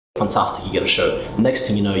Fantastic, you get a show. Next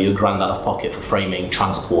thing you know, you're grand out of pocket for framing,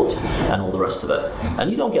 transport, and all the rest of it.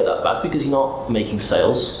 And you don't get that back because you're not making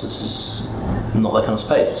sales. This is not that kind of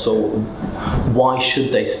space. So why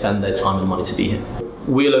should they spend their time and money to be here?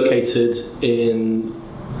 We're located in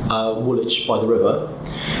Woolwich by the river,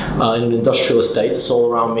 in an industrial estate. So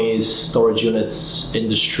all around me is storage units,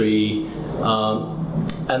 industry,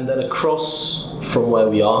 and then across from where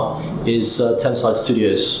we are is Thameside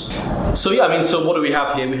Studios. So yeah, I mean, so what do we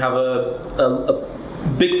have here? We have a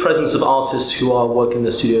big presence of artists who are working in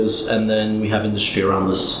the studios, and then we have industry around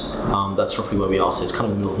us. That's roughly where we are, so it's kind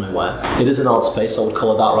of in the middle of nowhere. It is an art space, I would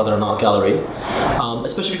call it that rather than an art gallery,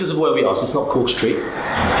 especially because of where we are. So it's not Cork Street.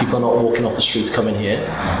 People are not walking off the street to come in here.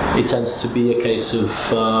 It tends to be a case of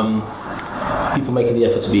people making the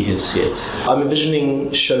effort to be here to see it. I'm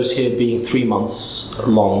envisioning shows here being 3 months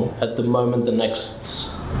long. At the moment,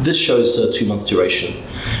 this show's a 2-month duration.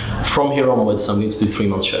 From here onwards, I'm going to do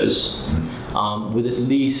 3-month shows, with at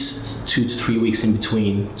least 2 to 3 weeks in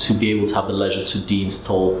between to be able to have the leisure to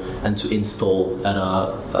deinstall and to install at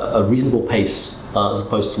a reasonable pace, as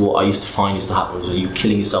opposed to what I used to find used to happen, where you're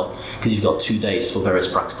killing yourself because you've got 2 days for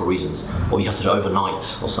various practical reasons, or you have to do it overnight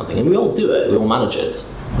or something. And we all do it, we all manage it,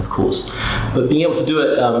 of course. But being able to do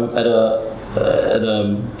it at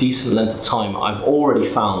a decent length of time, I've already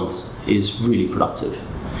found is really productive.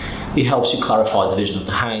 It helps you clarify the vision of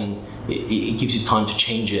the hang. It gives you time to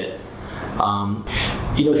change it.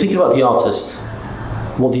 You know, thinking about the artist,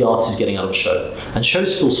 what the artist is getting out of a show. And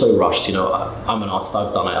shows feel so rushed. You know, I'm an artist,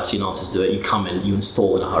 I've done it, I've seen artists do it. You come in, you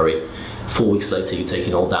install in a hurry. 4 weeks later, you take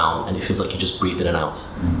it all down, and it feels like you just breathed in and out.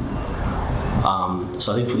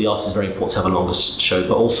 So I think for the artist, it's very important to have a longer show.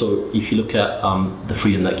 But also, if you look at the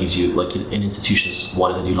freedom that gives you, like in institutions,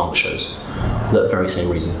 why do they do longer shows? For that very same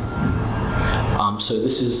reason. So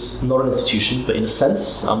this is not an institution, but in a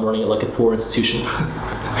sense, I'm running it like a poor institution.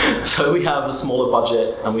 So we have a smaller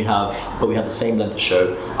budget, and but we have the same length of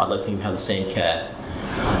show. I'd like to think we have the same care.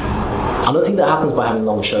 Another thing that happens by having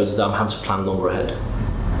longer shows is that I'm having to plan longer ahead,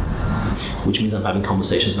 which means I'm having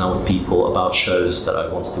conversations now with people about shows that I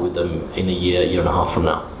want to do with them in a year and a half from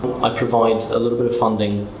now. I provide a little bit of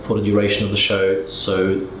funding for the duration of the show,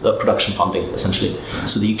 so production funding essentially,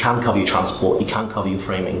 so that you can cover your transport, you can cover your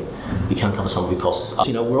framing, you can cover some of your costs.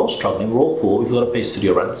 You know, we're all struggling, we're all poor, we've got to pay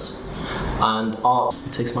studio rents, and art,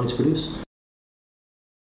 it takes money to produce.